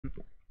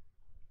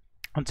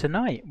And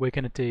tonight we're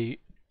going to do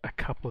a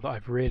couple that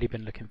I've really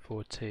been looking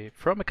forward to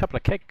from a couple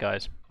of keg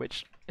guys,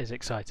 which is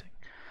exciting.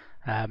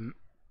 Um,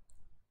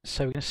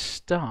 so we're going to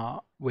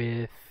start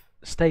with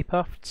Stay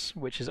Puffed,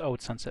 which is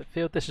Old Sunset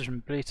Field. This is from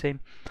Blue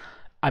Team.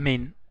 I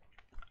mean,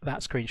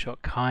 that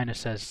screenshot kind of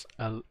says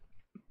a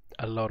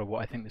lot of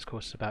what I think this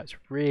course is about. It's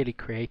really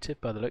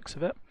creative by the looks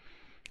of it.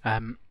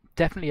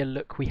 Definitely a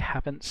look we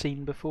haven't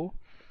seen before.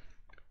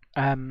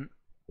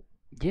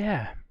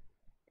 Yeah,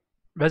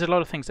 there's a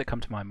lot of things that come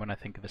to mind when I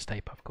think of a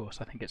Stay Puft course.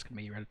 I think it's going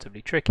to be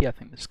relatively tricky. I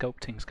think the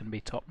sculpting's going to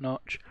be top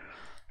notch.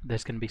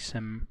 There's going to be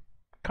some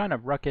kind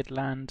of rugged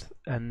land,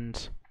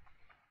 and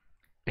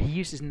he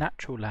uses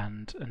natural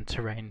land and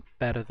terrain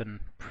better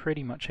than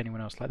pretty much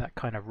anyone else, like that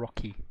kind of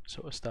rocky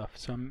sort of stuff.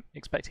 So I'm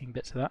expecting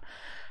bits of that.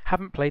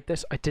 Haven't played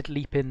this. I did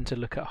leap in to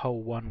look at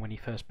hole 1 when he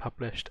first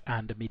published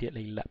and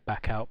immediately let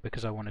back out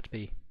because I wanted to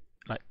be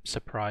like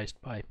surprised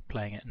by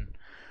playing it. And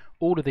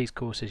all of these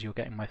courses, you're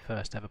getting my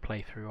first ever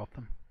playthrough of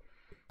them.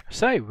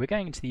 So we're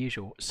going into the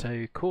usual.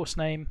 So course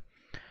name,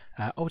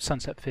 Old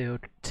Sunset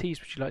Field. Tees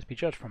would you like to be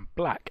judged from?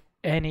 Black.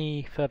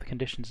 Any further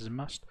conditions is a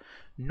must.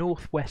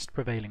 Northwest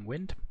prevailing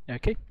wind.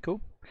 Okay,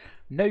 cool.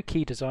 No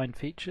key design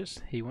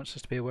features he wants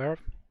us to be aware of.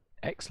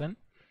 Excellent.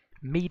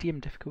 Medium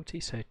difficulty,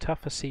 so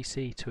tougher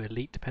CC to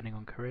elite depending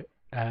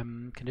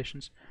on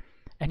conditions.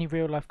 Any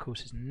real life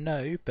courses?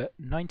 No, but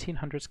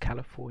 1900s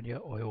California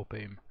oil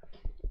boom,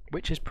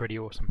 which is pretty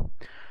awesome.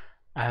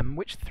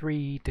 Which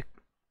 3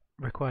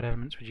 required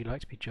elements would you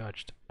like to be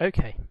judged?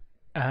 Okay.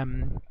 A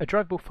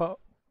drivable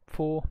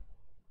 4.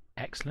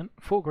 Excellent.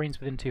 4 greens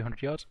within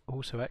 200 yards,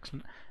 also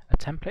excellent. A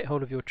template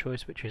hole of your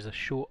choice, which is a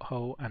short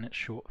hole, and it's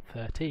short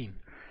 13.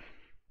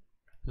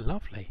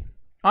 Lovely.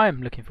 I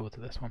am looking forward to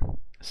this one.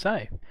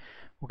 So,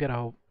 we'll get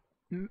our...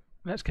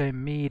 Let's go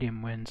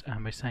medium winds,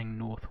 and we're saying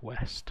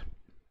northwest.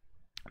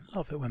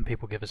 Love it when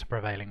people give us a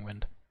prevailing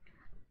wind.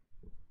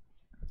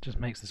 Just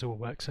makes this all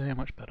work so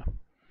much better.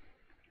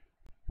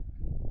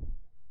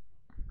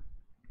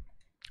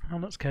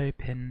 And let's go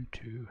pin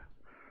 2.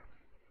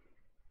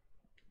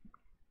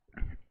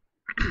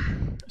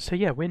 So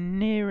yeah, we're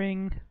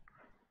nearing...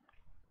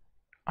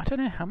 I don't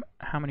know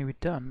how many we've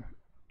done.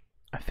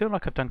 I feel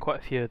like I've done quite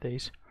a few of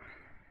these.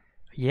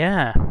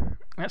 Yeah,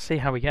 let's see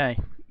how we go.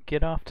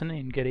 Good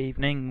afternoon, good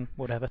evening,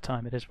 whatever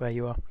time it is where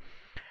you are.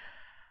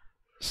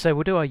 So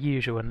we'll do our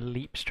usual and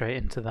leap straight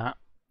into that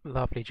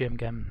lovely Jim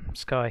Gem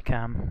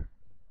Skycam.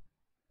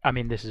 I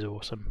mean, this is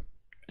awesome.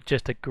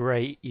 Just a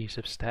great use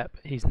of step.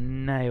 He's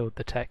nailed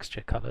the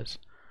texture colours.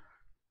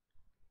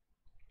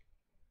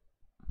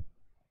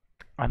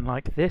 And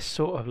like this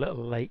sort of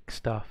little lake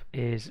stuff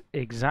is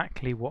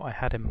exactly what I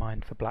had in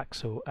mind for Black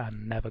Salt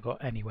and never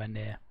got anywhere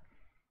near.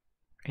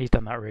 He's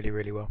done that really,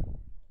 really well.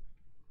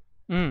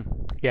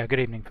 Yeah, good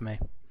evening for me.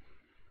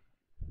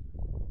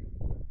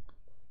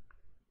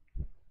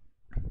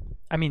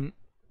 I mean,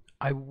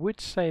 I would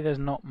say there's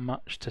not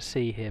much to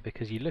see here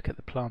because you look at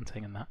the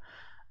planting and that,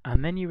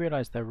 and then you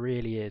realise there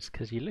really is,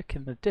 because you look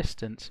in the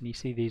distance and you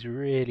see these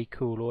really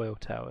cool oil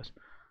towers.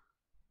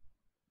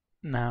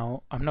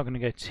 Now, I'm not going to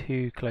go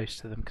too close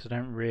to them because I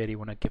don't really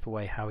want to give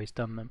away how he's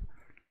done them,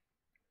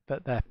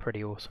 but they're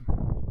pretty awesome.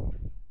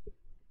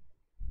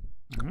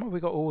 And what have we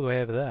got all the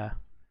way over there?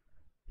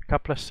 A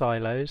couple of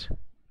silos.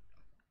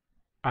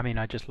 I mean,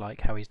 I just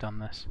like how he's done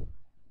this.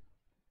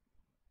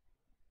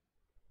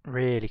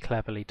 Really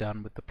cleverly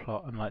done with the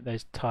plot, and like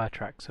those tyre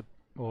tracks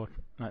or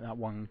like that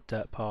one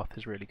dirt path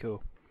is really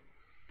cool.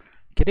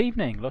 Good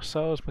evening, Lost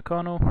Souls,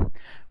 McConnell.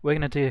 We're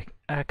going to do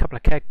a couple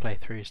of keg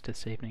playthroughs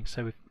this evening,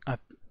 so I've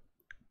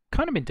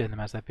kind of been doing them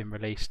as they've been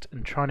released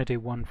and trying to do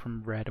one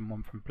from red and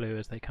one from blue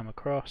as they come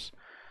across.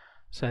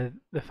 So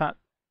the fact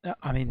that,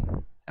 I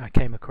mean, I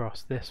came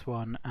across this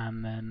one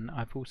and then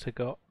I've also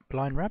got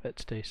Blind Rabbit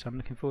to do, so I'm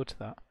looking forward to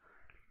that.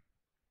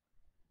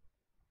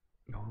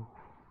 Ooh,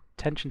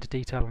 attention to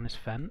detail on his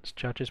fence,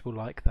 judges will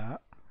like that.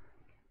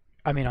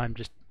 I mean, I'm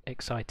just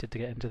excited to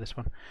get into this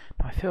one.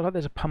 Now, I feel like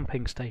there's a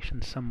pumping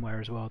station somewhere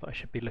as well that I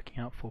should be looking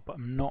out for, but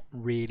I'm not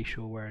really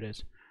sure where it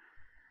is.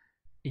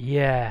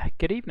 Yeah,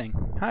 good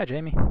evening. Hi,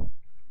 Jamie.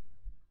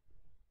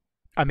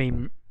 I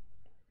mean,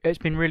 it's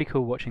been really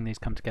cool watching these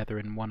come together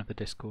in one of the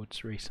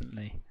Discords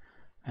recently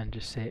and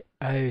just see,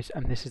 oh,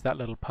 and this is that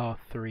little par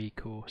 3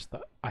 course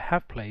that I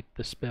have played,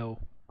 the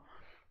Spill,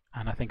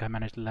 and I think I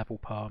managed to level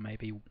par,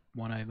 maybe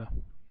 1 over.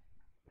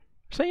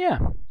 So yeah,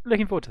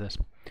 looking forward to this.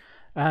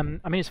 I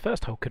mean, his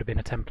first hole could have been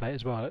a template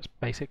as well. It's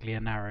basically a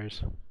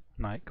narrows.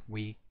 Like,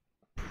 we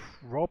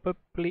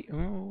probably...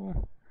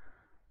 Oh,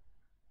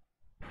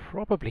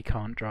 probably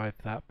can't drive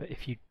that, but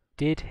if you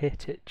did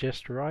hit it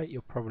just right,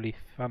 you're probably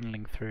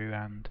funneling through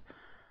and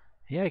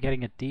yeah,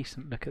 getting a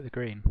decent look at the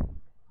green.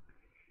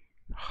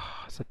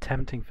 Oh, it's a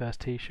tempting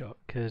first tee shot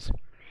because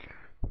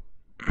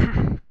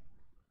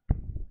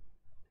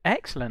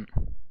excellent.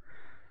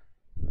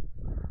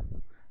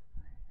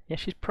 Yeah,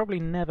 she's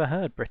probably never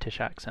heard British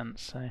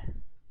accents, so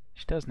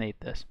she does need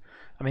this.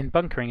 I mean,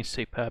 bunkering is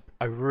superb.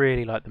 I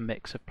really like the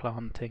mix of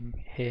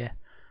planting here.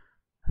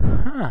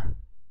 Huh.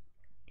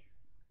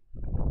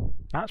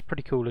 That's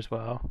pretty cool as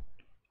well.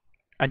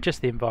 and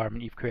just the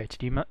environment you've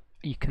created. You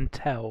can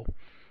tell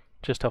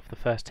just off the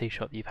first tee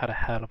shot that you've had a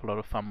hell of a lot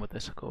of fun with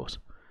this course.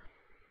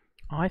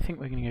 I think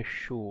we're going to go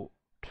short.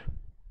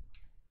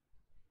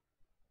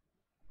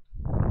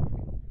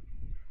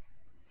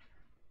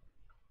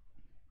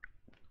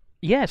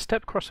 Yeah,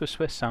 step cross with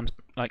Swiss sounds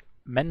like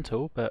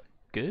mental, but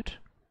good.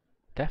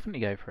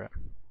 Definitely go for it.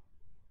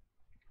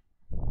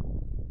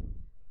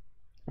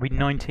 We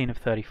 19 of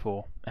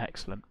 34.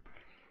 Excellent.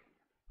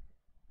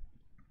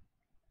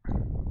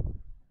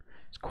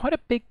 It's quite a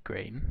big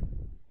green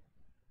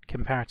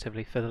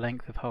comparatively for the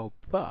length of hole,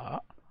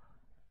 but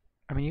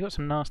I mean, you've got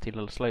some nasty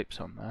little slopes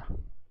on there.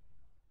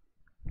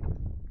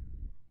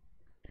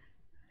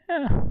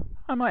 Yeah,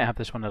 I might have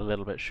this one a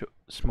little bit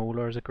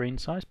smaller as a green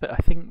size, but I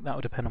think that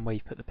will depend on where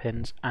you put the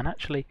pins. And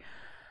actually,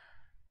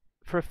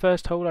 for a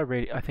first hole,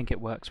 I think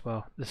it works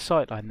well. The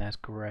sight line there's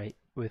great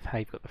with how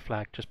you've got the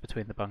flag just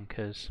between the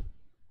bunkers.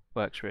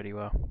 Works really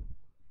well.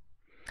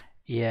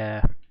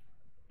 Yeah,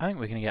 I think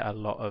we're going to get a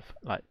lot of,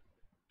 like,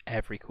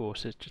 every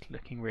course is just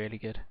looking really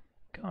good.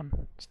 Go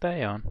on,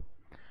 stay on.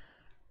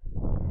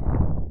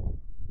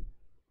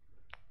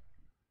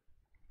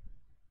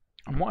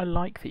 And what I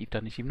like that you've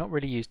done is you've not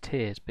really used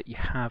tiers, but you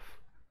have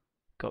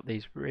got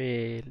these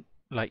really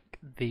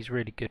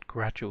good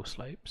gradual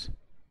slopes,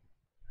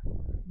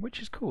 which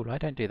is cool. I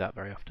don't do that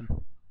very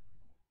often,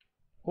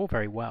 or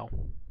very well.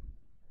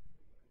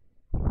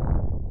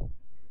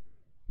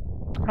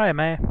 Hi,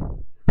 Maya.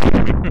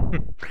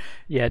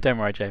 Yeah, don't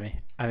worry,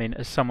 Jamie. I mean,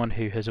 as someone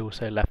who has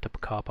also left a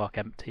car park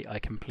empty, I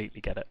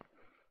completely get it.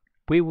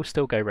 We will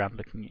still go round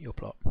looking at your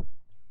plot.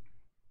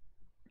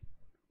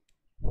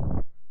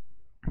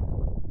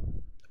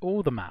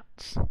 All the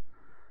mats.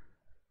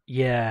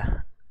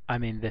 Yeah, I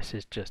mean, this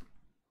is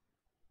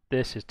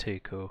too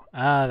cool.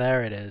 Ah,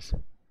 there it is.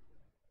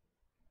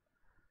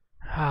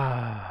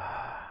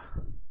 Ah,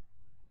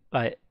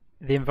 like,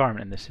 the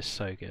environment in this is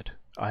so good.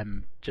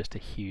 I'm just a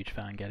huge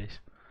fan, Geddes.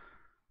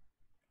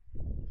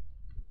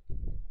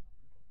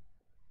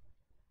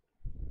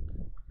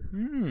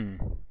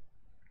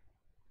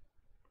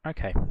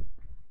 Okay.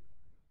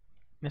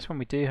 This one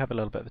we do have a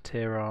little bit of a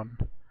tier on.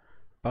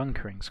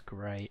 Bunkering's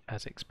great,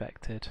 as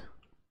expected.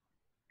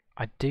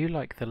 I do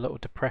like the little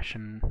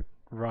depression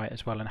right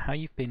as well, and how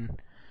you've been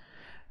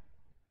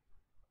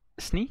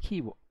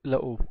sneaky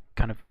little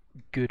kind of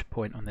good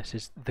point on this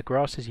is the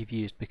grasses you've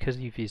used, because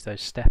you've used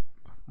those step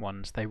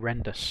ones, they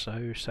render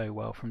so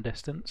well from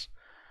distance.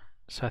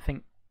 So I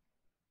think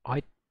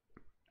I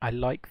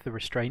like the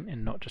restraint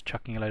in not just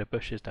chucking a load of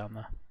bushes down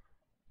there.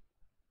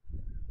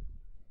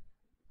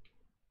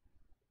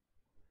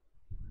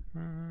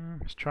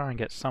 Let's try and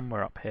get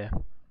somewhere up here.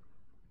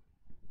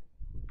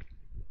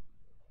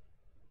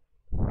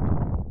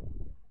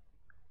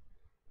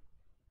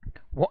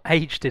 What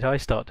age did I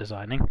start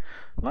designing?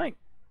 Like,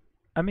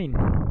 I mean,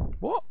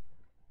 what?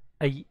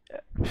 I've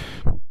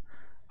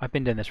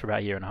been doing this for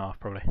about a year and a half,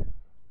 probably.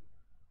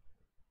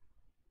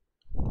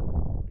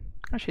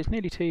 Actually, it's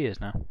nearly 2 years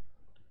now.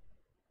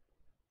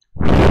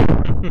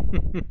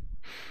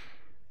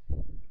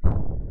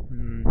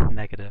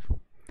 Negative.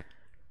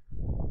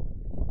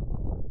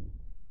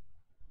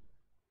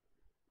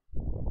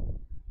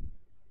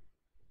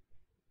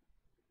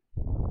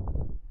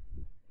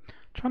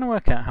 Trying to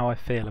work out how I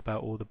feel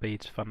about all the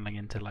beads funneling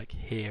into like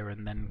here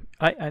and then.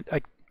 I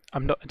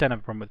don't have a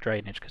problem with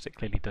drainage because it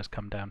clearly does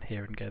come down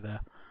here and go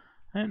there.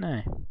 I don't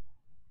know.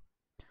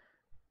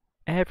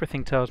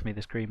 Everything tells me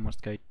this green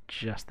wants to go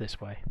just this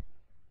way,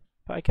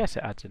 but I guess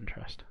it adds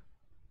interest.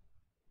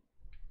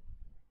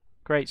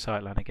 Great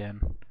sightline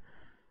again.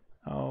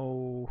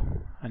 Oh,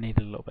 I need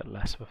a little bit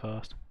less of a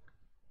fast.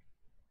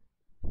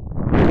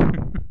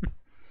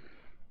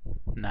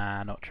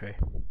 Nah, not true.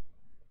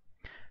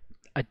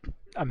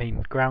 I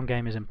mean, ground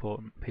game is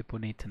important. People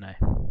need to know.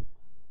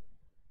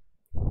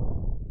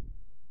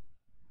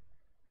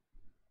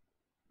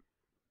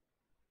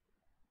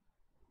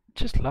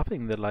 Just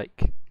loving the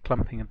like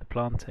clumping of the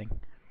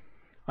planting.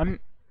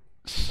 I'm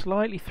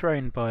slightly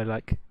thrown by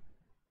like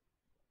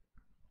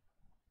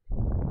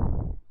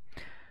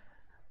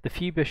the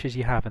few bushes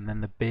you have and then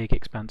the big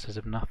expanses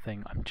of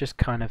nothing. I'm just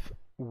kind of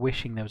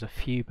wishing there was a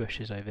few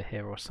bushes over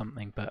here or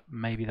something, but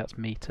maybe that's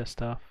meter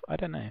stuff. I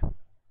don't know.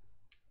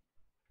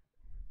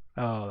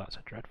 Oh, that's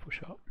a dreadful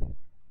shot.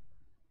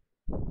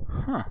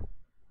 Huh.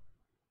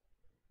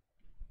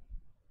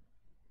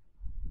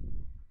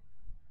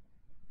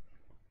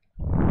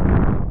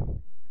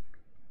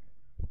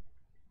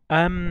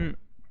 Well,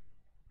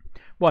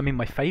 I mean,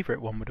 my favourite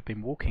one would have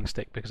been walking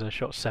stick because I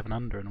shot 7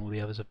 under, and all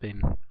the others have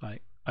been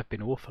like I've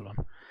been awful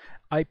on.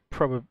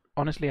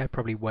 Honestly, I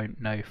probably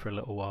won't know for a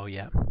little while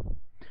yet.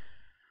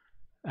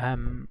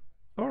 All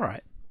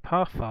right,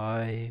 par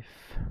 5.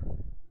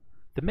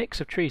 The mix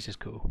of trees is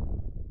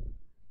cool.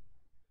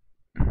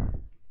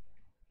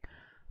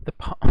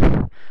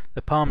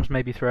 The palms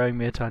may be throwing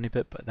me a tiny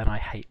bit, but then I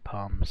hate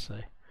palms,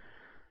 so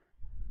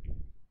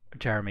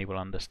Jeremy will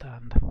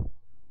understand.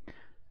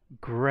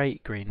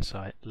 Great green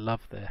site,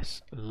 love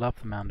this, love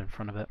the mound in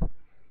front of it.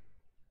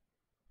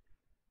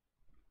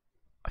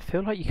 I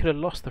feel like you could have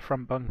lost the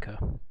front bunker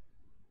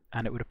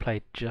and it would have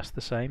played just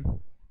the same.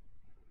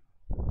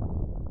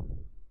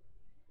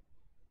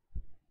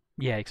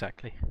 Yeah,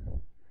 exactly.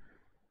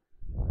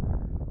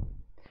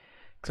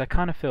 Because I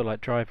kind of feel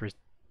like driver is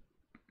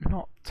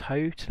not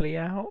totally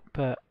out,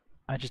 but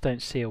I just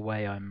don't see a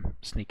way I'm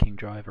sneaking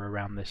driver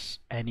around this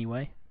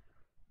anyway.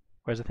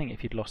 Whereas I think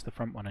if you'd lost the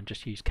front one and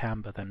just used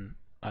camber, then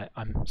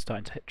I'm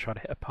starting to try to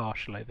hit a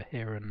partial over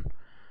here and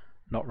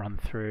not run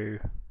through.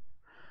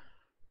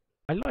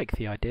 I like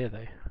the idea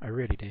though, I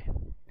really do.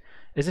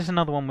 Is this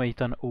another one where you've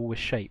done all with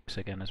shapes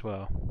again as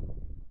well?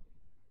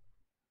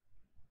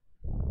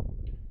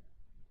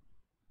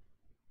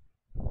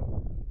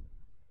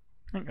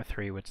 I think the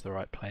 3-wood's the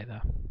right play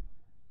there.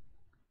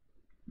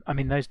 I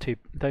mean, those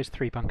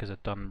 3 bunkers are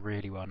done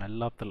really well, and I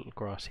love the little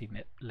grassy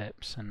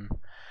lips. And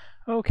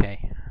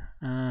okay,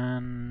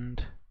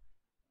 and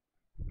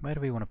where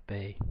do we want to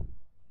be?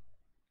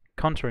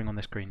 Contouring on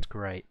this green's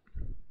great.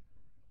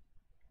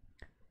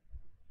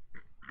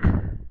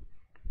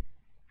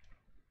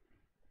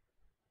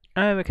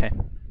 Oh, okay.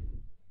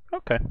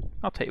 Okay,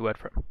 I'll take your word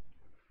for it.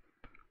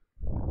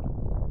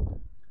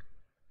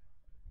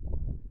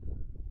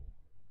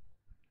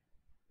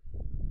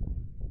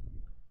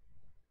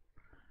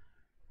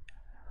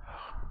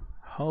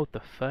 Hold the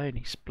phone,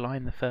 he's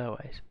spline the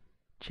fairways.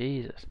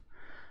 Jesus.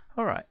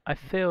 Alright, I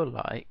feel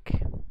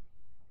like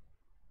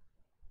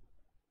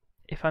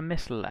if I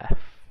miss left,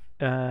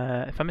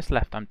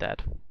 I'm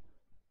dead.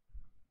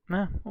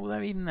 No,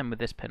 although even then with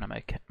this pin I'm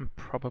okay. I'm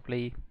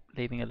probably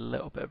leaving a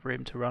little bit of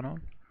room to run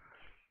on.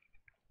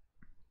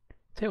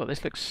 Tell you what,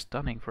 this looks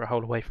stunning for a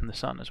hole away from the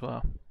sun as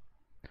well.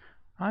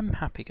 I'm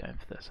happy going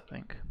for this, I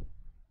think.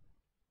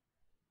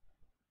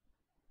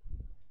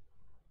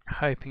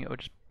 Hoping it will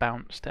just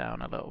bounce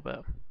down a little bit.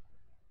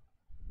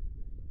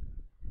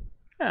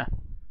 Yeah.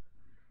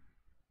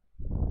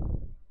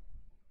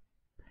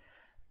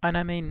 And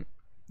I mean,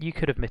 you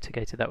could have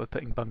mitigated that with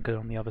putting bunker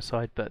on the other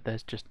side, but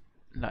there's just,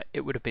 like,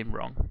 it would have been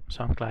wrong.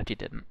 So I'm glad you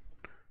didn't.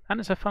 And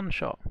it's a fun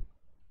shot.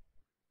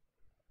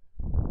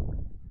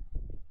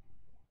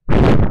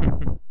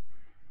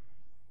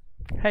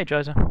 Hey,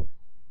 Jizer.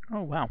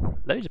 Oh wow,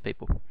 loads of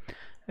people.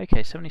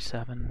 Okay,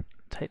 77.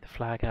 Take the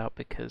flag out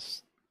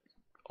because,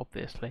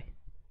 obviously.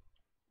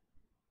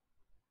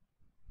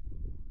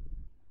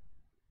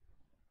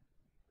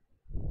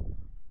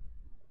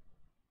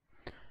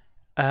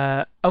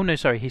 Oh no,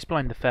 sorry, he's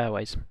blind the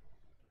fairways.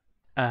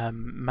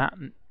 Matt,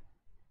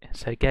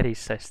 so Geddes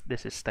says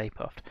this is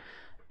staypuft,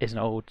 is an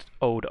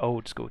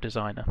old school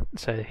designer.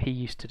 So he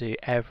used to do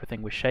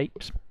everything with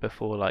shapes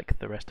before like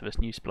the rest of us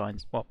knew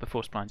splines. Well,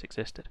 before splines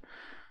existed.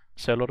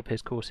 So a lot of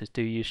his courses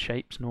do use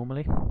shapes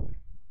normally.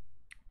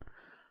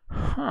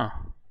 Huh.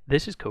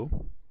 This is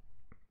cool.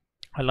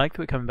 I like that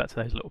we're coming back to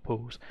those little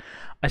pools.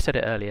 I said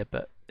it earlier,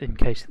 but in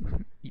case,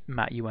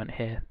 Matt, you weren't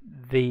here,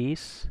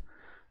 these,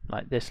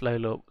 like this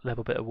low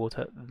level bit of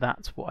water,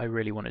 that's what I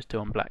really wanted to do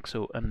on black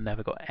salt and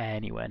never got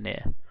anywhere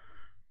near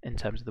in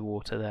terms of the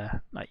water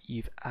there. Like,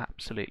 you've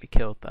absolutely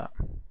killed that.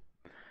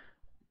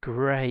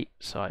 Great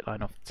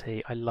sightline off the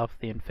tee. I love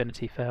the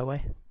infinity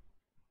fairway.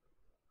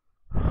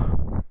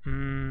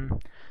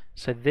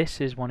 So this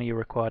is one of your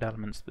required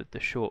elements with the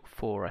short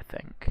 4, I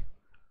think.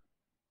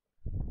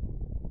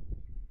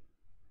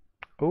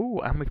 Oh,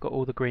 and we've got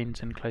all the greens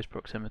in close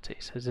proximity.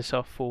 So is this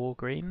our 4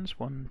 greens?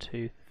 1,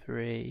 2,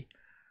 3.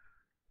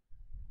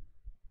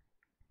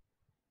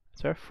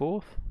 Is there a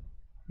 4th?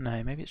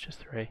 No, maybe it's just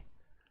 3.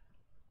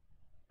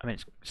 I mean,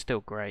 it's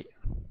still great.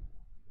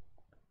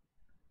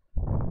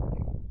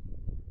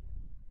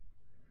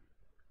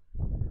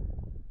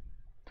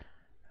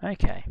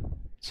 Okay,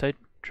 so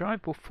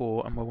drive ball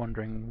 4, and we're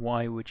wondering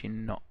why would you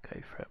not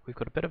go for it? We've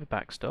got a bit of a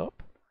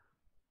backstop.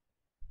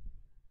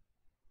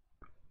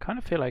 Kind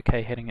of feel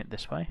okay hitting it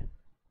this way.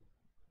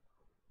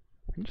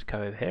 We can just go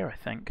over here, I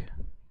think.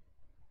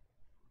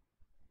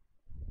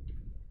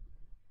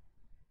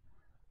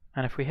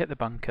 And if we hit the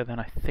bunker, then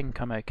I think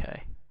I'm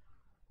okay.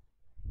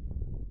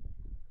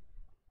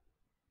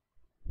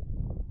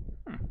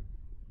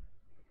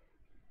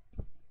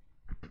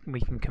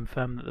 We can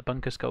confirm that the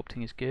bunker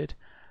sculpting is good.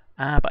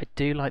 But I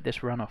do like this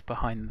runoff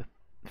behind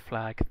the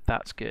flag.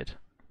 That's good.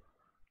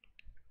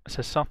 It's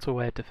a subtle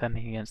way of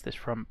defending against this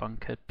front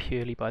bunker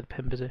purely by the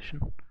pin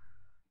position.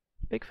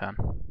 Big fan.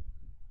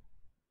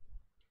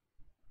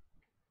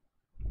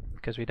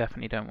 Because we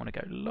definitely don't want to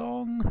go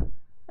long.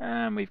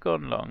 And we've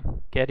gone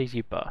long. Geddes,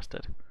 you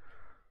bastard.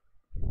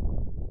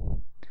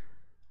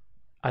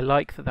 I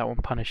like that one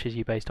punishes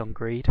you based on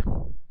greed.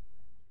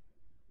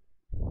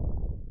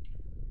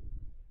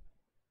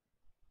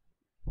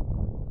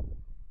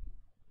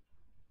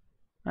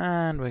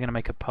 And we're going to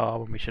make a par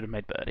when we should have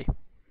made birdie.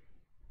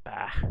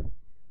 Bah.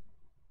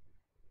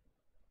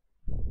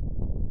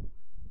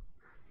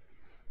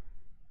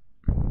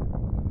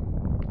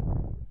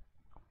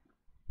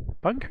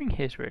 Bunkering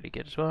here is really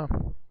good as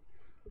well.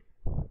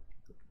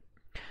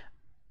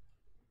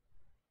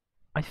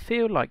 I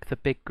feel like the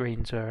big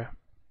greens are,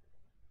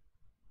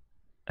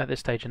 at this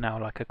stage, are now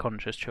like a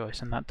conscious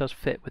choice, and that does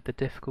fit with the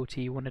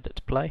difficulty you wanted it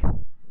to play.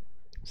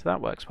 So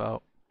that works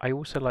well. I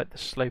also like the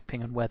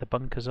sloping and where the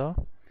bunkers are.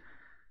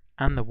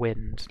 And the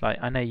wind. Like,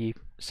 I know you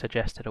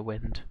suggested a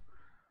wind,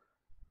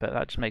 but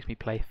that just makes me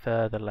play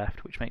further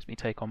left, which makes me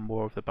take on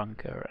more of the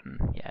bunker,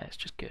 and yeah, it's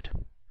just good.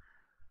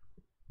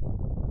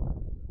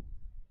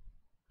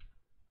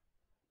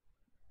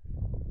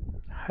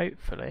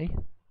 Hopefully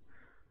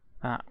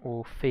that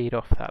will feed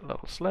off that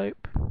little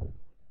slope.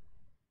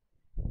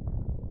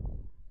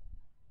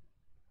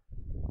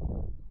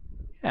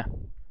 Yeah.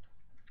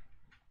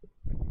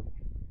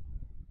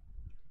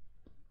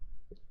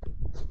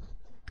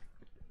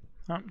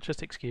 Oh,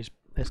 just excuse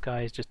this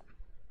guy, is just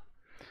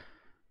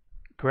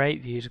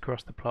great views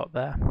across the plot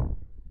there.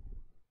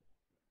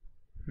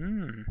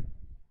 And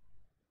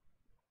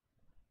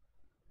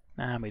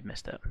we've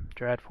missed it.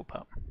 Dreadful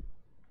putt.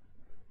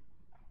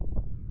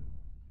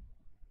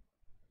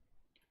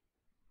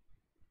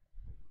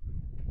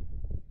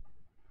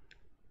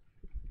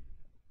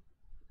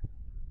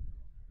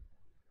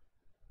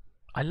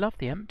 I love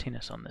the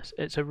emptiness on this.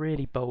 It's a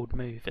really bold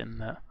move in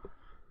that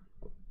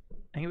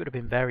I think it would have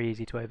been very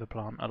easy to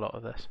overplant a lot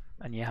of this,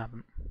 and you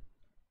haven't.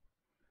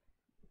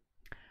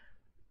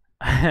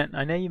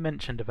 I know you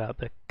mentioned about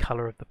the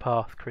colour of the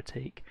path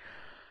critique.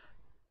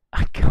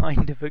 I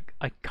kind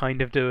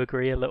of do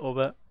agree a little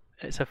bit.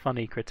 It's a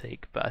funny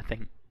critique, but I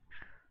think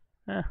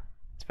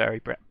it's very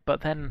Brett.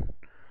 But then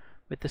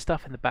with the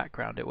stuff in the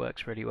background, it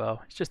works really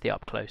well. It's just the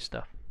up close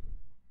stuff.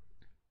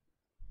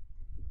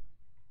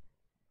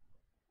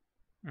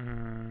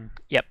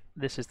 Yep,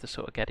 this is the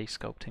sort of Getty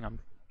sculpting I'm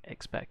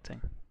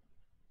expecting.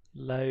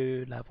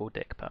 Low level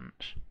dick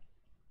punch.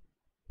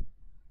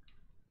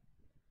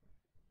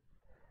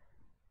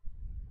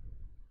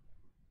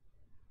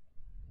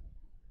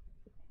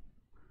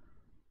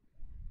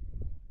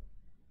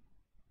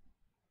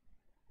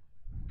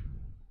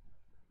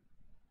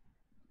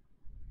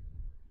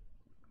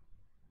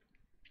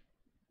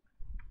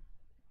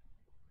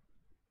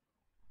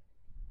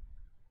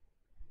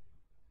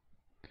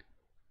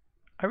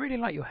 I really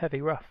like your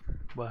heavy rough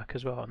work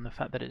as well, and the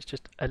fact that it's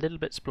just a little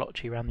bit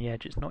splotchy around the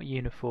edge. It's not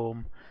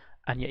uniform,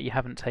 and yet you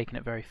haven't taken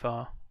it very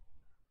far.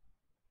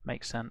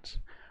 Makes sense.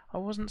 I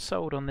wasn't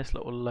sold on this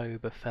little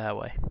lobe of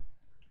fairway.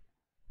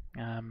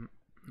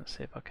 Let's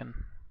see if I can...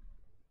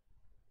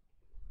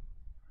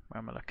 Where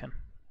am I looking?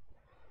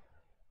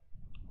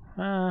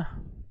 I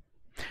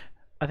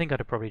think I'd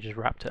have probably just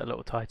wrapped it a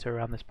little tighter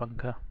around this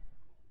bunker.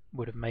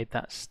 Would have made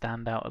that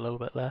stand out a little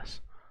bit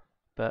less.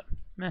 But,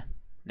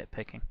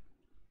 nitpicking.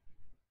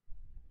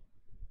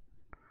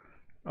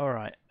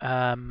 Alright,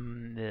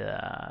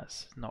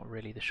 that's not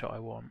really the shot I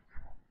want.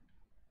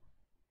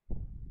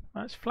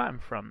 Well, it's flat in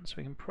front, so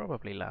we can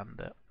probably land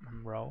it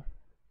and roll.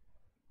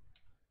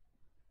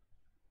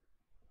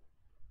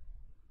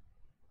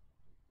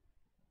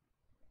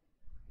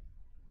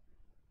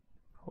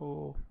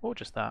 Or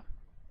just that.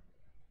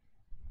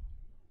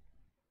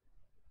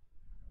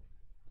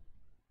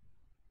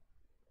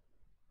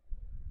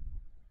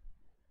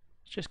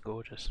 It's just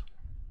gorgeous.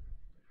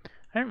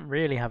 I don't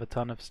really have a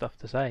ton of stuff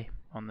to say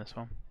on this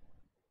one.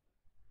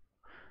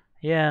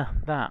 Yeah,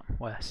 that,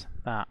 Wes,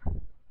 that.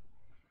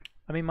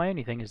 I mean, my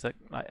only thing is that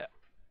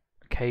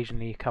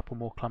occasionally a couple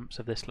more clumps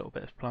of this little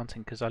bit of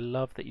planting, because I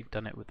love that you've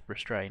done it with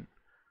restraint.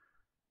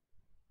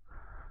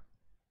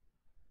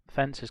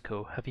 Fence is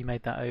cool. Have you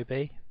made that OB?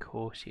 Of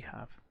course you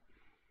have.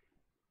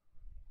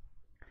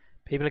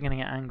 People are going to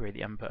get angry that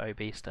you haven't put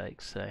OB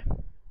stakes, so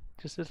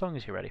just as long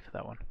as you're ready for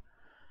that one.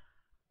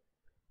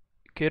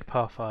 Good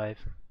par 5.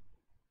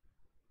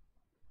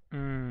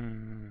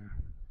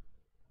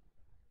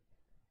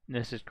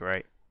 This is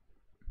great.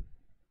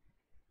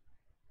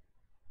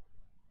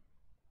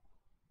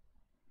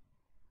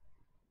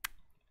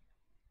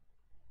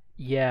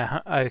 Yeah,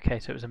 okay,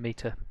 so it was a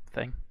meter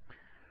thing.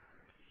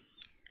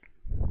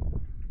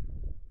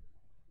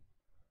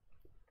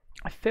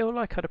 I feel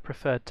like I'd have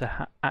preferred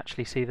to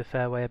actually see the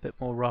fairway a bit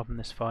more rather than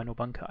this final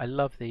bunker. I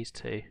love these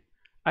two.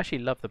 I actually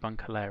love the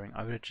bunker layering.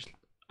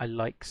 I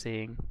like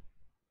seeing,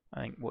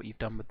 I think, what you've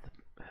done with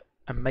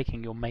and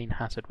making your main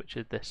hazard, which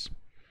is this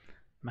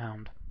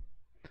mound.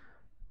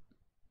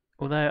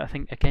 Although I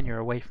think, again, you're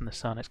away from the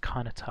sun, it's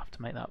kind of tough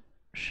to make that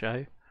show.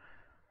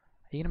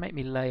 Are you going to make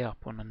me lay up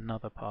on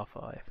another par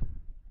 5?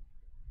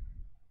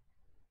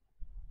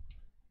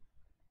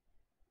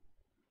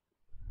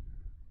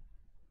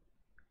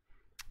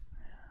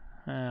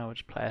 I'll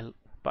just play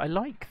but I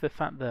like the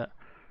fact that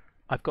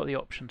I've got the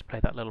option to play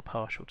that little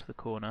partial to the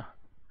corner.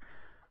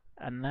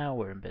 And now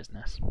we're in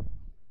business.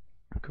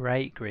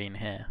 Great green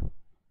here.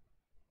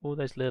 All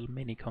those little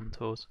mini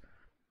contours.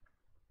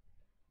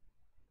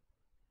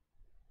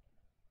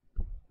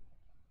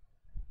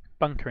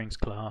 Bunkering's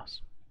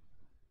class.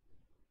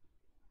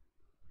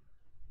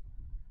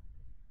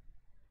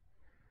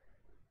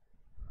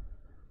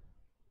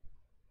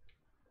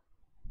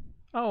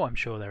 Oh, I'm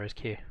sure there is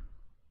Q.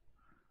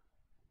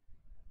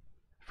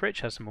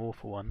 Fritsch has some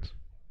awful ones.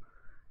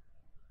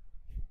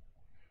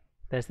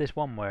 There's this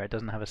one where it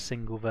doesn't have a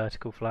single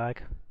vertical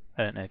flag.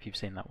 I don't know if you've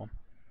seen that one.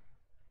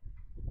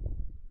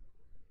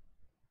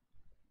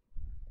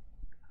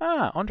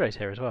 Ah, Andre's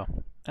here as well.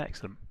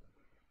 Excellent.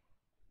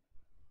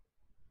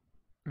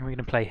 And we're going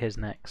to play his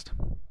next.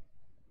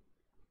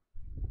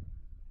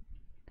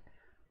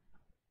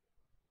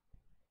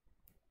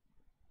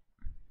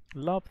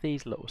 Love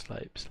these little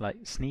slopes, like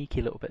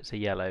sneaky little bits of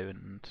yellow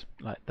and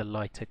like the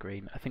lighter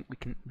green. I think we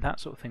can, that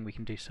sort of thing we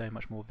can do so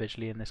much more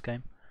visually in this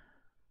game.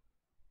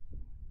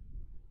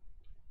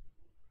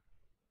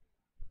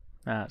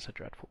 That's a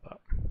dreadful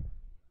putt.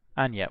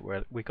 And yet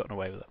we've gotten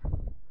away with it.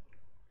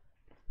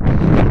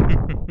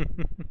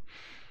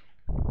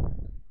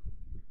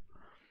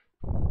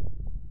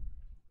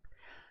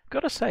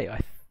 Gotta say,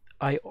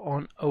 I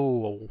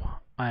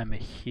am a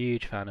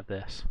huge fan of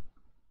this.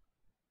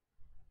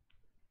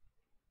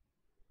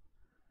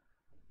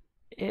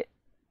 It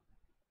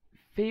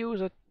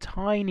feels a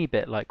tiny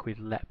bit like we've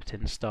leapt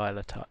in style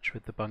a touch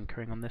with the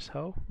bunkering on this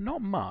hole.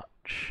 Not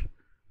much,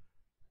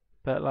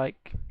 but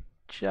like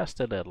just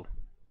a little.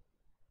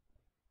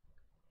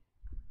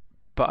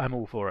 But I'm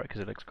all for it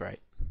because it looks great.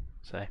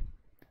 So,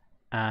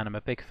 and I'm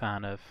a big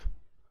fan of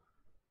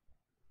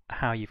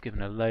how you've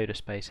given a load of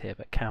space here,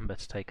 but camber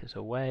to take us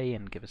away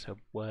and give us a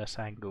worse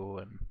angle,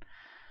 and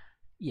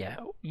yeah,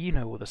 you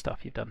know all the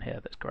stuff you've done here.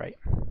 That's great.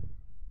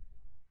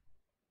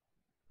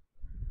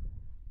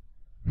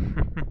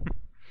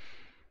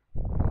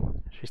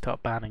 Should we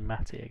start banning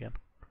Matty again?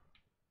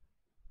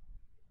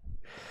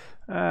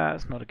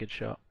 That's not a good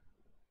shot.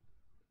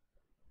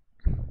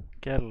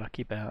 Get a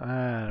lucky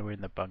bounce. We're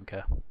in the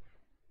bunker.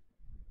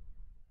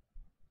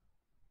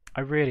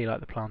 I really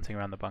like the planting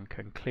around the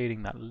bunker,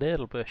 including that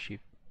little bush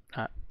you've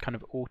kind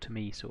of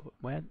autumny sort of,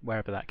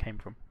 wherever that came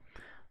from.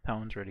 That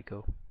one's really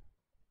cool.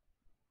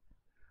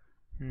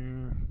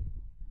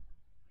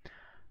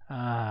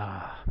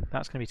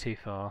 That's going to be too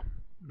far.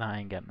 That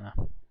ain't getting there.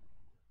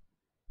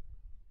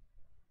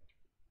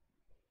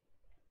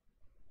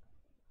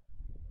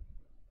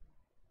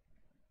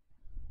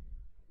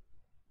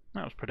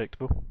 That was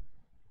predictable.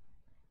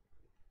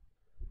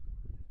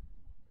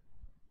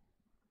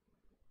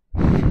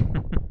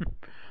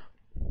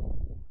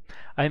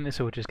 I think this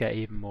will just get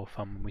even more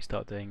fun when we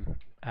start doing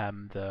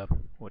the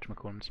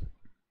whatchamacallits.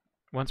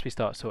 Once we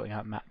start sorting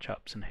out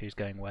matchups and who's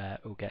going where,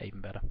 it will get even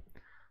better.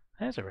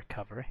 There's a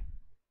recovery.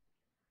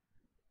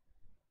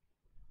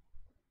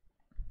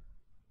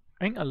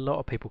 I think a lot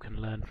of people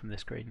can learn from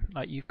this green.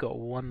 Like, you've got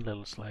one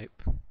little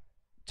slope,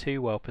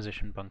 two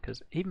well-positioned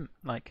bunkers, even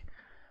like,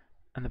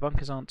 and the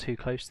bunkers aren't too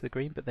close to the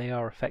green, but they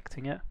are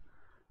affecting it.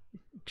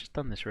 You've just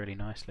done this really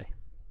nicely.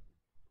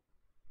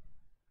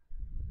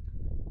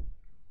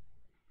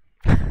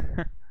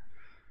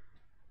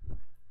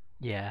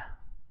 Yeah.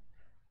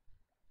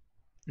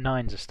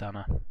 Nine's a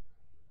stunner.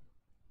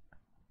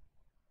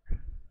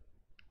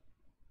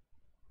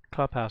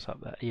 Clubhouse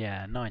up there.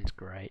 Yeah, nine's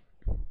great.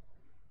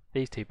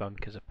 These two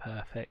bunkers are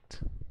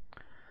perfect.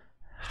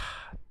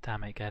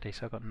 Damn it, Geddy,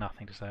 so I've got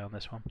nothing to say on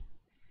this one.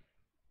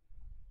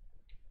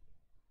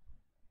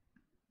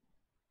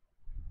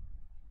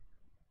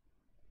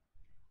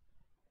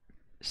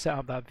 Set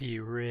up that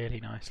view really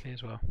nicely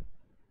as well.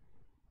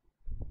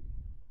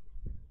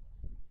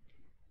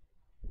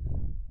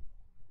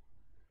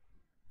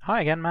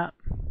 Hi again, Matt.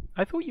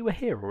 I thought you were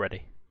here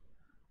already.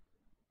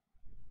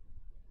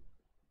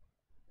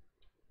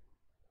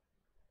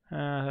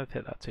 I've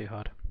hit that too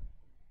hard.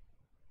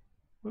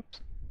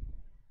 Whoops.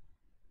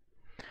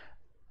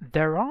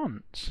 There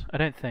aren't, I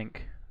don't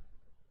think.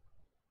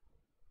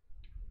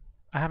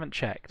 I haven't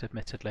checked,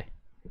 admittedly.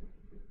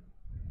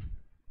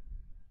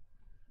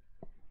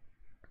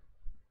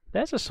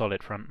 There's a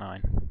solid front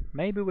nine.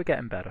 Maybe we're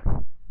getting better.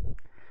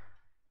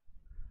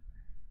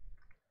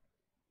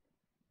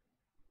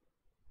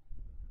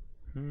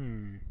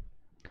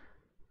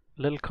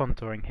 Little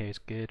contouring here is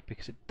good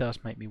because it does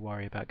make me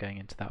worry about going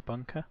into that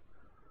bunker.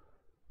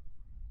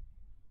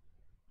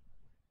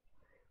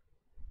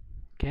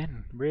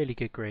 Again, really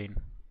good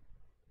green.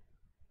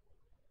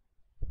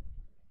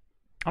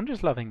 I'm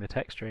just loving the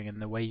texturing,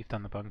 and the way you've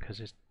done the bunkers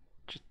is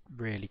just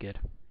really good.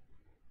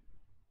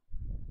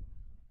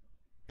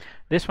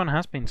 This one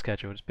has been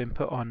scheduled. It's been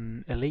put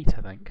on Elite,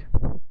 I think.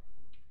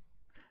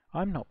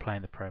 I'm not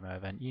playing the promo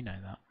event, you know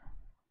that.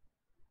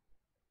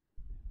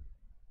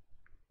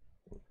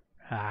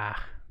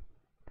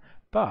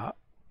 But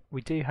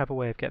we do have a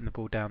way of getting the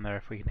ball down there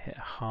if we can hit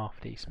a half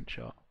decent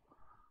shot,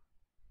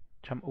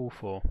 which I'm all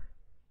for.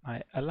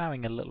 Like,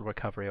 allowing a little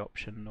recovery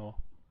option, or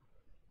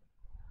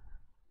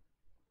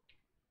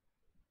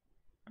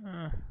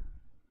that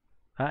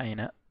ain't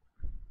it.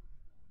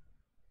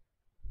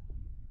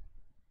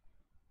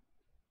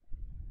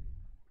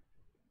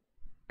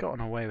 Gotten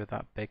away with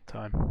that big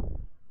time.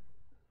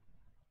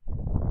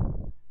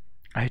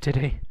 Oh, did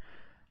he?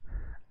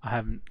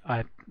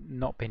 I've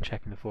not been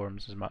checking the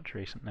forums as much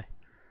recently.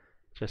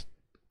 Just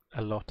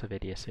a lot of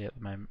idiocy at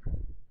the moment.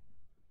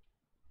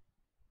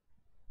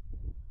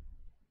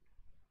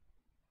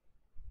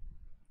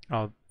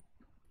 Oh,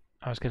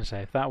 I was going to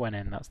say, if that went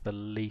in, that's the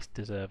least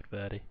deserved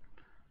birdie.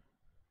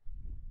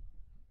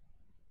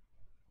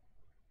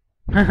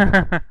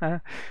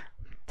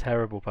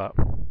 Terrible putt.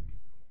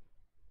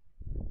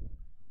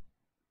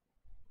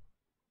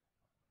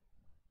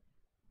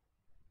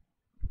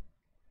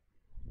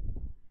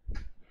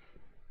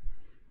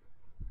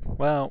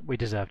 Well, we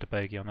deserved a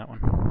bogey on that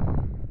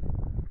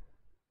one.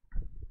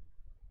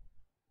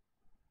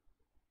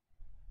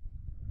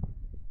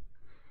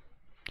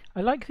 I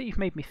like that you've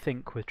made me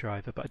think with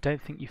driver, but I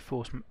don't think you've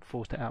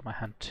forced it out my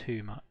hand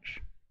too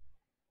much.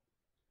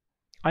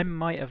 I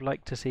might have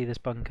liked to see this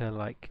bunker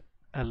like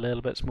a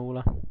little bit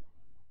smaller,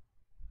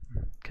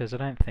 because I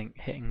don't think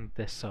hitting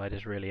this side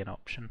is really an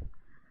option.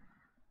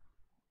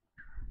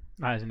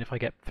 As in, if I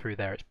get through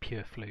there, it's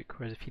pure fluke.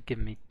 Whereas if you'd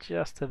given me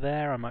just to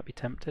there, I might be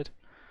tempted.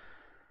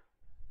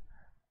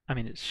 I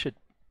mean, it should.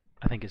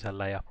 I think it's a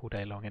layup all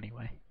day long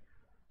anyway.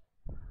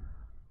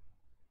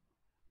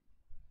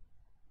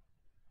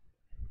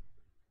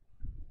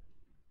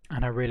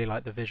 And I really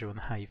like the visual and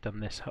how you've done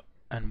this,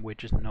 and we're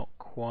just not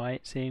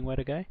quite seeing where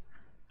to go.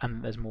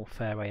 And there's more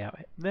fairway out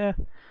there.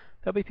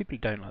 There'll be people who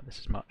don't like this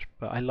as much,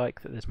 but I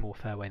like that there's more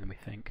fairway than we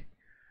think.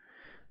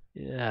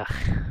 Ugh.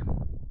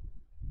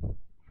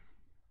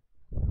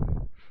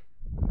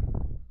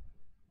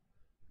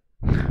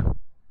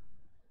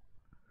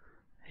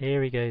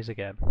 Here he goes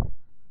again.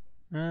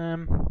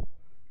 Oh,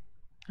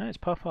 it's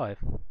par 5,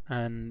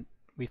 and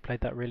we've played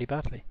that really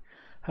badly.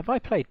 Have I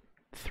played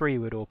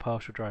 3-wood or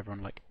partial driver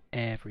on like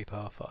every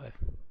par 5?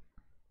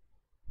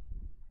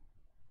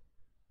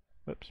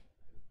 Whoops.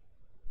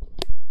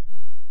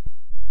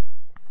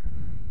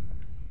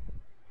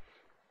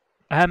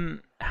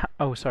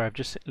 Oh, sorry.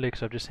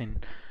 Lucas. I've just seen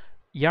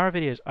Yara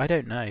videos. I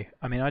don't know.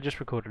 I mean, I just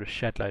recorded a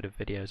shed load of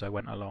videos. I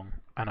went along,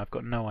 and I've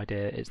got no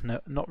idea. It's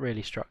not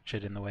really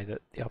structured in the way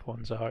that the other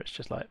ones are. It's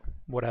just like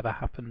whatever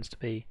happens to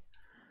be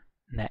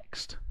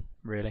next,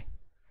 really.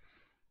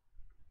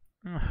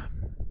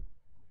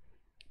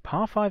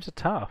 Par 5s are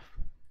tough.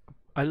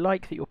 I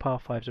like that your par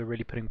 5s are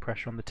really putting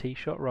pressure on the tee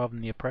shot rather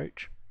than the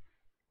approach,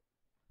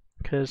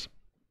 because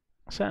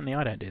certainly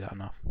I don't do that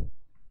enough.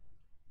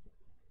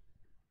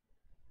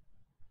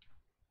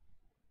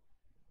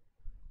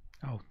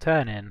 Oh,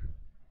 turn in.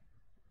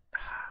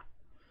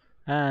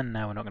 And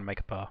now we're not going to make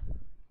a par.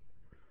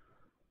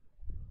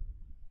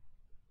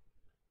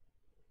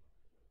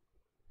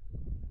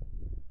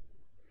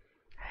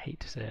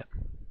 Hate to see it.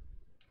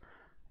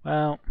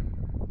 Well,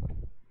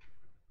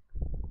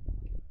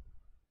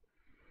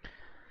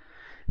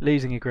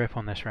 losing a grip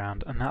on this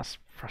round, and that's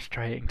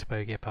frustrating to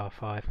bogey a par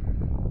 5.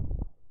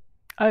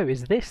 Oh,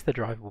 is this the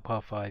drivable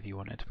par 5 you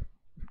wanted?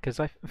 Because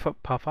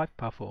par 5,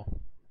 par 4.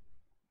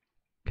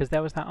 Because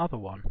there was that other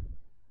one.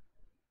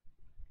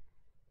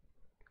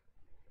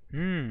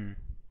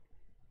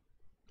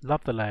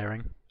 Love the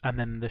layering, and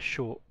then the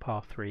short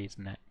par 3s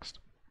next.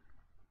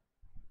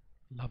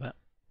 Love it.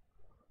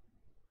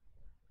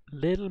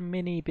 Little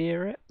mini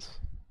Biarritz.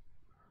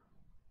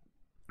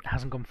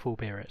 Hasn't gone full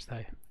Biarritz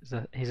though.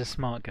 He's a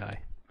smart guy.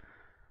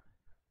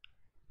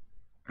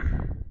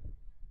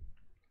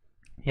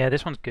 Yeah,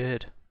 this one's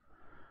good.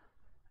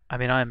 I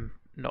mean, I'm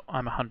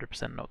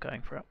 100% not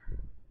going for it.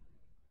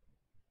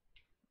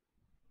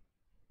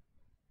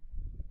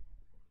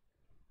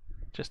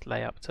 Just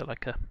lay up to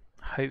like a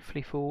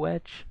hopefully full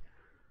wedge.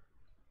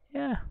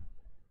 Yeah.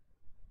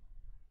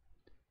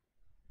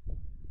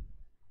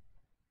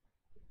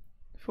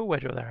 Full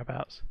wedge or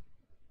thereabouts.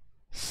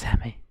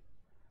 Semi.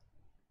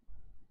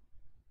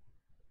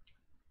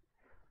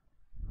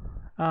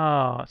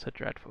 Oh, it's a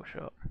dreadful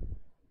shot.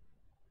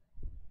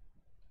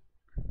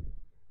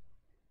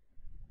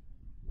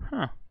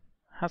 Huh.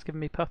 Has given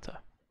me putter.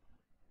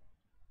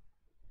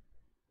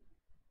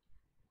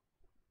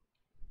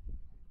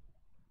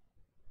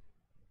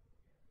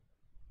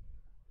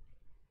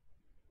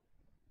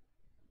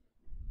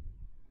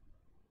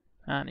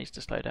 That needs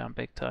to slow down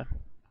big time.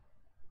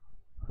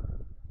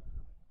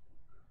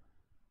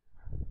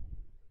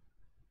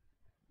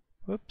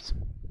 Whoops.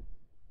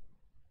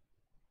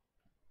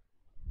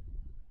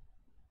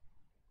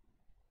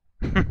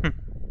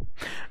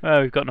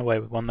 Oh, we've gotten away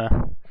with one there.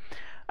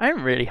 I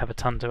don't really have a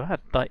ton to add.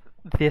 Like,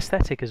 the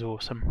aesthetic is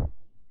awesome.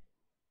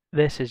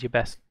 This is your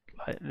best.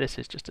 Like, this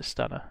is just a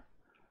stunner.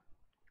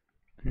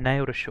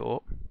 Nailed a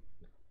short.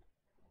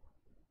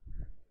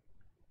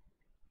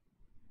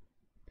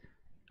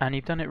 And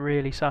you've done it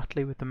really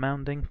subtly with the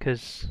mounding,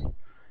 because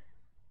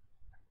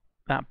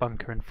that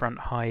bunker in front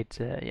hides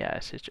it. Yeah,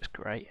 this is just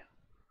great.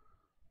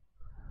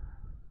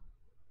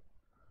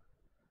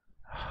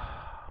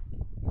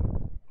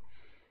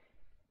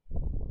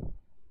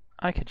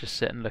 I could just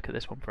sit and look at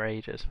this one for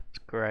ages. It's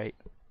great.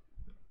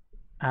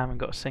 I haven't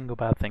got a single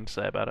bad thing to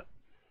say about it.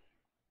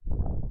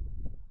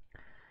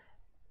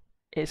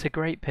 It's a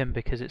great pin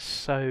because it's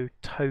so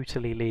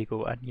totally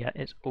legal, and yet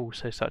it's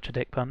also such a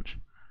dick punch.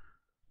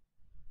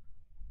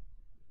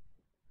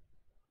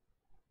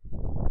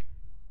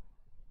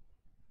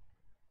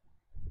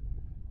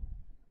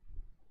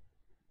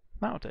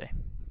 That'll do.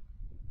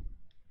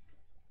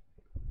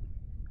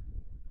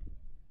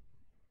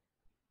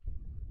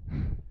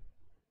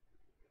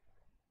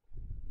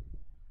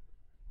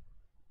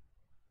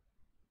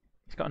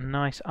 It's got a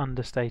nice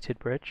understated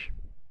bridge,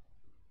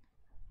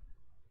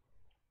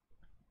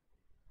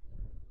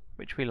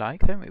 which we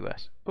like, don't we,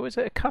 Wes? Oh, is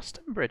it a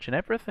custom bridge and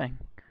everything?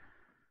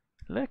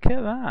 Look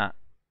at that.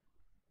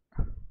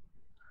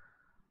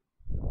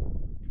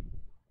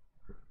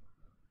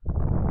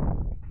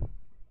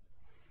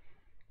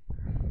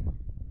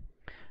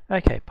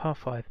 Okay, par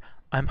 5.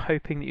 I'm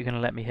hoping that you're going to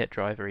let me hit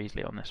driver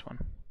easily on this one.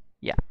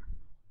 Yeah.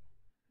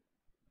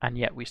 And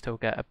yet we still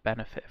get a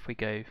benefit if we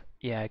go,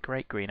 yeah,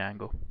 great green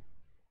angle.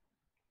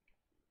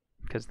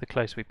 Because the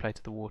closer we play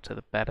to the water,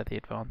 the better the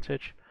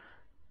advantage.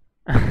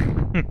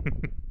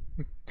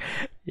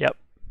 Yep,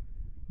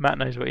 Matt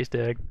knows what he's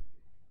doing.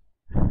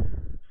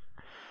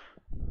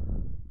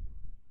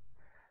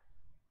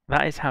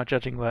 That is how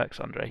judging works,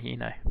 Andre, you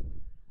know.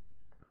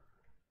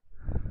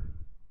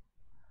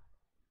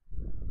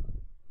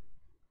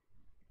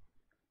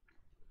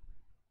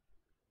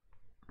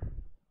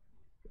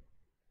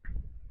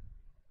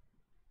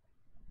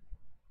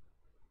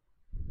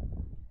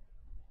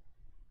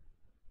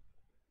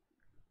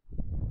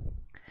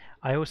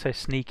 I also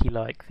sneaky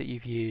like that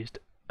you've used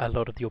a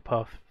lot of your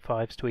par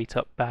 5s to eat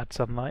up bad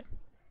sunlight.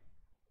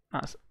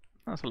 That's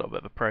a little bit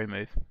of a pro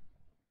move.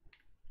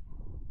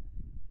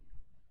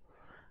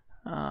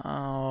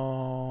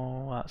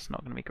 Oh, that's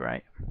not going to be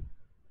great.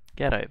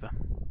 Get over.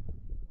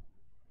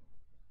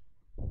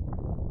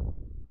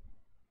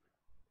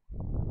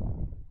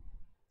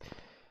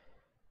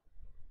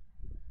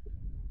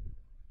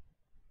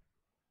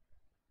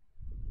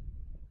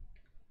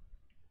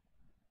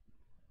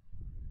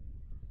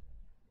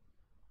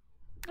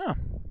 Oh,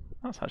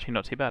 that's actually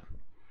not too bad.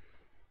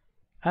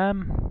 I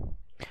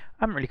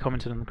haven't really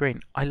commented on the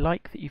green. I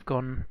like that you've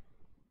gone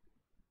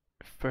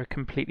for a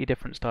completely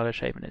different style of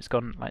shape, and it's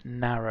gone like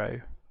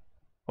narrow,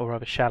 or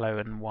rather shallow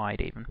and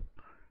wide even,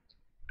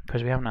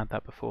 because we haven't had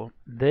that before.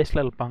 This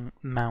little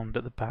mound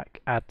at the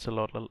back adds a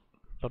lot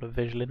of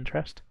visual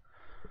interest.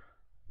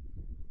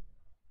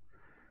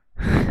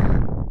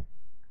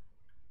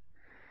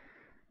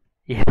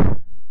 Yeah,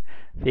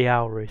 the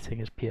owl routing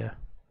is pure.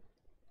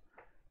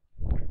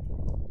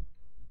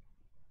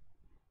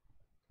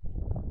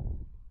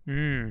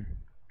 Hmm.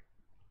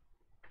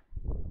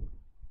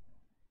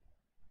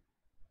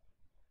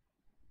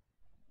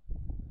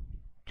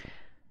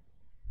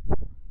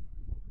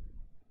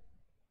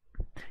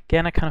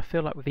 Again, I kind of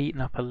feel like we've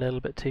eaten up a little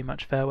bit too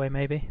much fairway,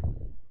 maybe.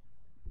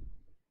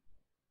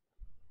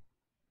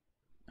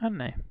 I don't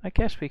know. I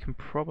guess we can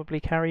probably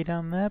carry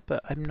down there,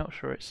 but I'm not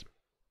sure it's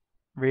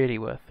really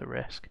worth the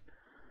risk.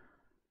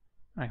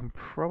 I can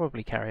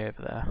probably carry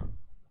over there.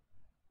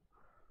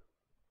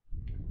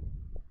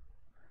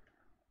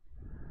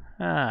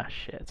 Ah,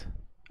 shit.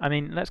 I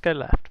mean, let's go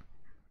left.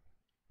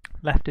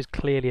 Left is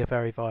clearly a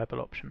very viable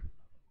option.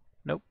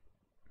 Nope.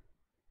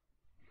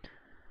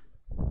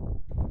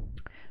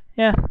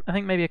 Yeah, I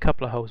think maybe a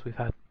couple of holes we've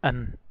had,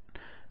 and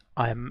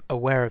I'm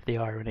aware of the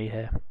irony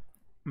here.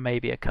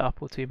 Maybe a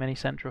couple too many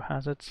central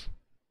hazards,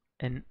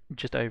 and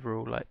just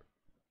overall, like,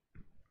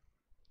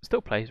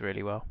 still plays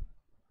really well.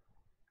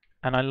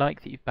 And I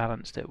like that you've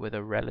balanced it with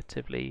a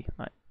relatively,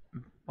 like,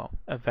 well,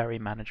 a very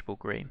manageable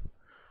green.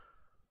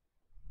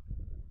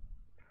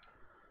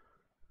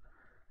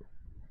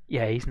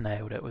 Yeah, he's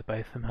nailed it with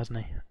both of them, hasn't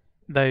he?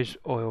 Those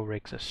oil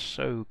rigs are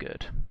so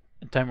good.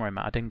 Don't worry,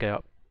 Matt, I didn't go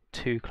up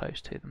too close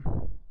to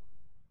them.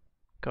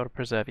 Gotta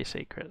preserve your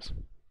secrets.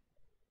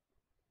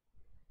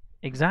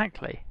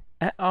 Exactly.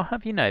 I'll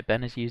have you know,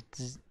 Ben has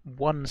used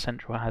one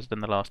central hazard in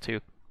the last two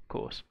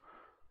courses.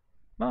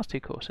 That'll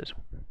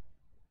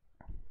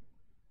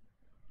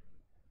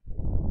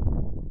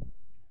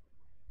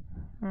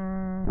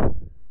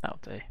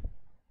do.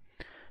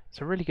 It's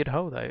a really good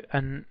hole though,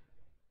 and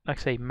like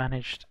I say,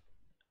 managed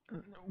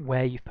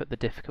where you've put the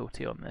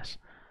difficulty on this.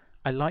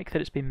 I like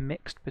that it's been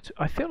mixed between.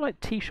 I feel like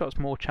tee shot's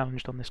more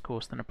challenged on this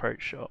course than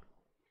approach shot,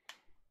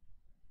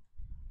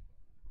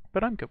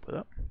 but I'm good with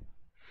it.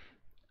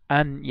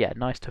 And yeah,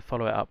 nice to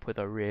follow it up with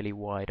a really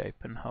wide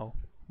open hole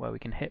where we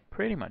can hit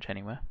pretty much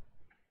anywhere.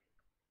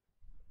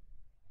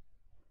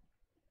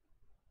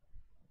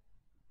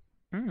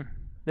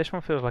 This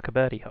one feels like a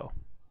birdie hole,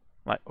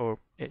 or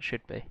it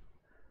should be.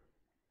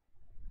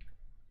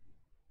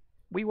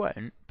 We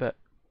won't, but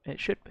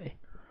it should be.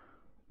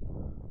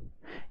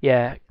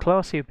 Yeah,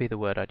 classy would be the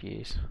word I'd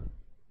use.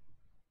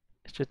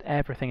 It's just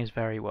everything is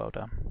very well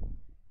done.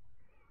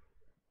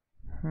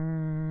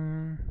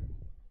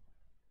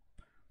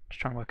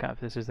 Just trying to work out if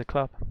this is the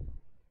club.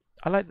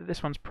 I like that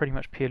this one's pretty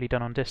much purely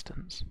done on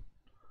distance.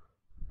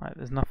 Like,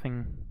 there's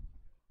nothing.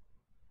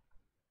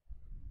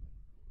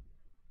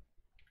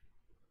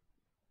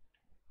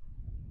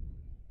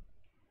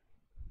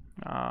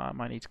 I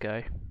might need to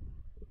go.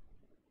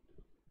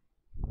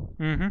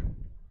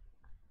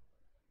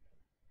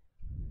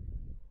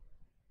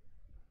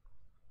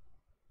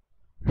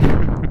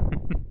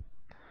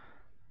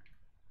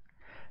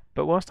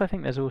 But whilst I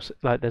think there's also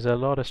there's a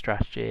lot of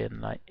strategy and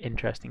like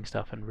interesting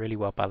stuff and really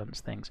well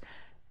balanced things,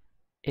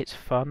 it's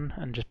fun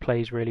and just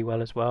plays really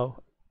well as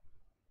well.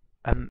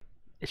 And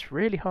it's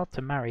really hard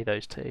to marry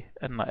those two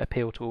and like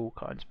appeal to all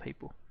kinds of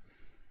people.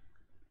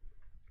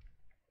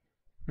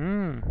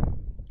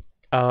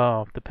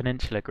 Oh, the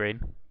Peninsula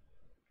Green.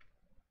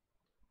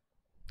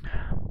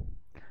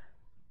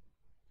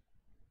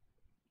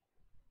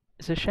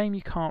 It's a shame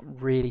you can't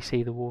really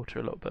see the water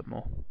a little bit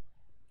more.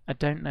 I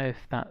don't know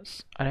if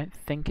that's. I don't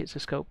think it's a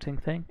sculpting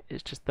thing.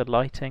 It's just the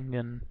lighting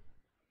and.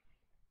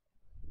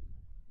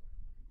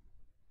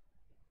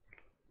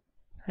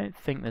 I don't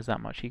think there's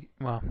that much.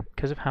 Well,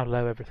 because of how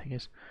low everything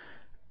is,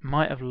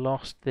 might have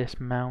lost this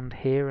mound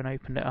here and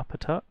opened it up a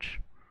touch.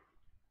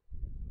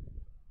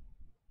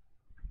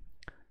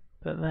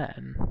 But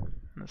then,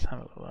 let's have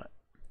a look.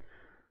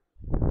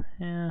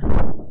 Yeah,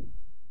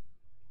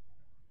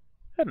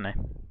 I don't know.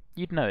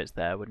 You'd know it's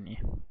there, wouldn't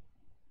you?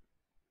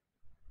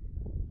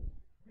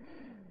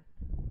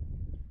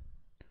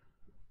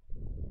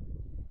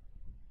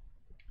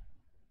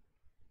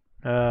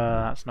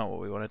 That's not what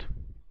we wanted.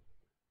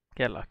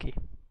 Get lucky.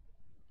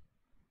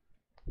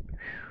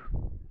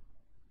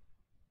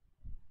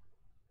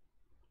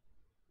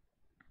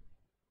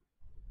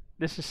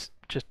 This is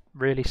just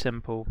really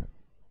simple,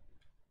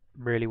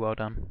 really well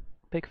done.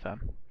 Big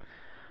fan.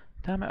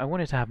 Damn it, I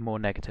wanted to have more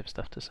negative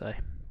stuff to say.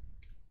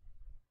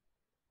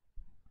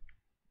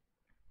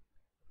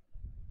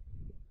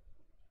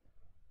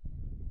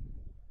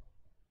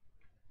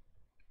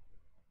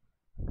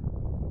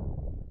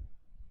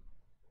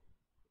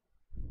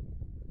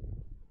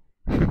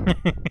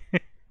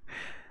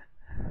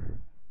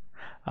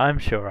 I'm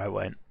sure I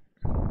won't.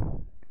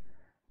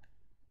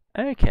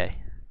 Okay.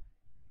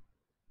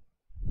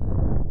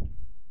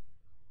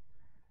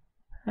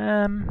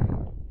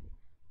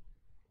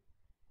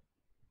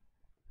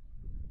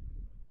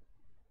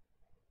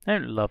 I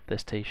don't love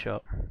this tee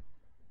shot.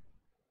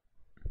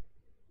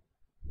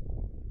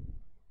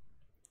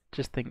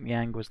 Just think the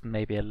angle was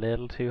maybe a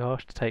little too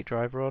harsh to take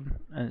driver on,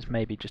 and it's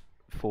maybe just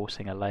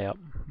forcing a layup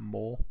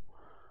more.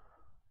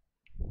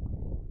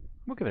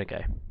 We'll give it a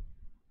go.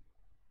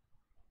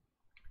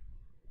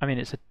 I mean,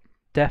 it's a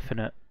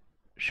definite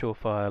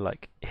surefire,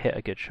 like, hit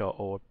a good shot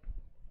or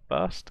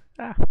bust.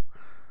 Ah.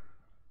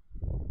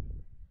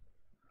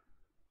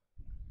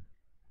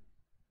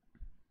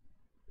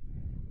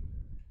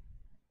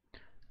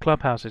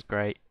 Clubhouse is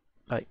great,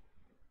 like,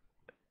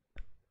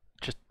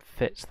 just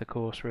fits the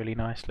course really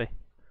nicely.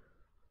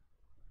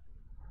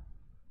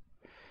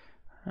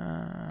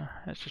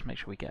 Let's just make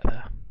sure we get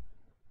there.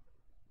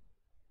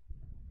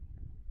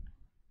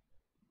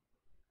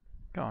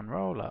 Go on,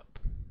 roll up.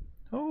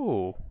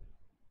 Oh.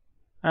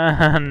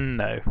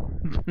 No.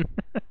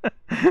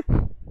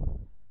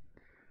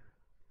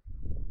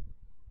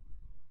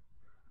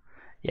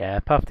 Yeah,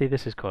 Pufty,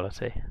 this is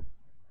quality.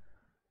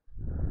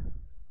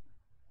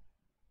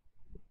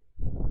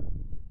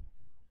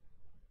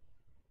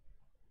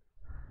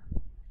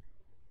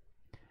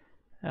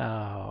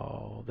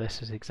 Oh,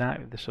 this is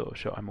exactly the sort of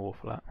shot I'm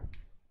awful at.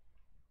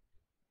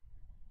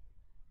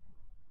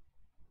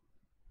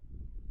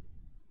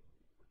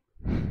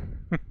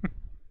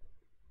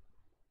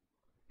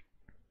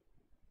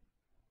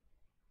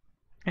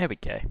 There we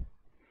go.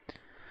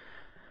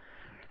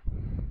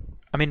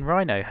 I mean,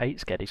 Rhino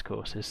hates Geddy's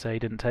courses, so he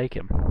didn't take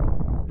him.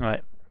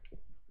 Right.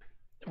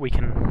 We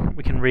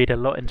can read a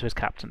lot into his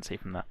captaincy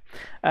from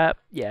that.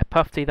 Yeah,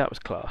 Pufty, that was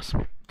class.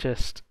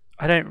 Just,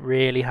 I don't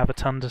really have a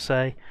ton to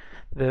say.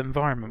 The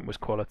environment was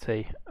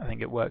quality. I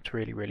think it worked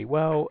really, really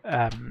well.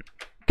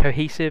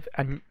 Cohesive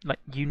and like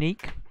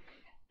unique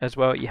as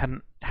well. You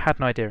had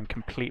an idea and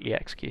completely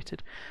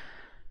executed.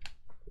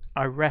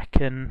 I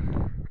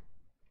reckon.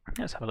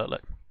 Let's have a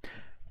look.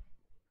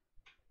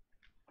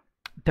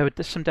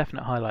 There's some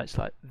definite highlights.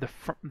 Like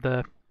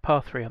the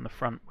par 3 on the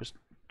front was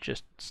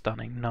just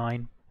stunning.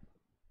 9.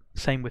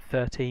 Same with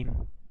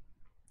 13.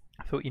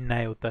 I thought you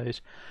nailed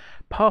those.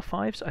 Par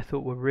 5s I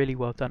thought were really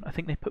well done. I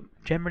think they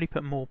generally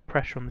put more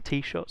pressure on the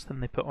tee shots than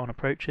they put on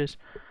approaches.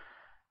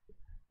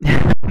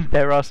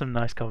 There are some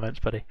nice comments,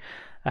 buddy.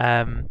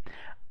 I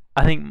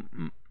think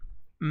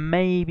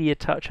maybe a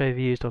touch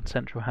overused on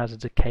central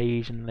hazards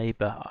occasionally,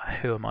 but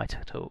who am I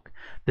to talk?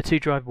 The 2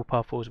 drivable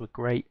par 4s were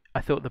great.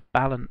 I thought the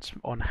balance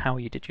on how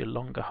you did your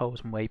longer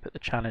holes and where you put the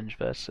challenge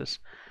versus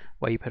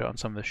where you put it on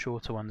some of the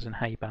shorter ones and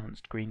how you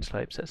balanced green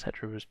slopes,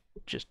 etc. was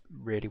just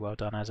really well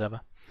done as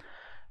ever.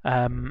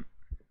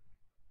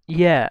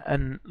 Yeah,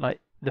 and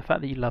like the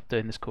fact that you loved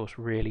doing this course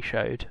really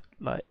showed.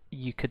 Like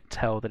you could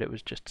tell that it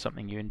was just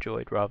something you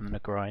enjoyed rather than a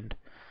grind.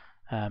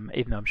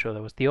 Even though I'm sure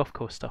there was the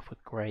off-course stuff was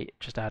great, it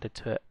just added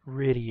to it,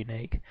 really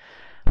unique.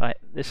 Like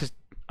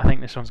I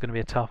think this one's going to be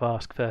a tough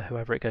ask for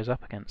whoever it goes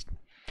up against.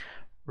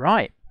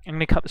 Right, I'm going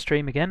to cut the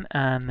stream again,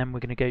 and then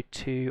we're going to go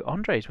to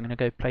Andre's. We're going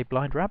to go play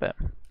Blind Rabbit.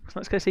 So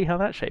let's go see how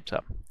that shapes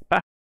up.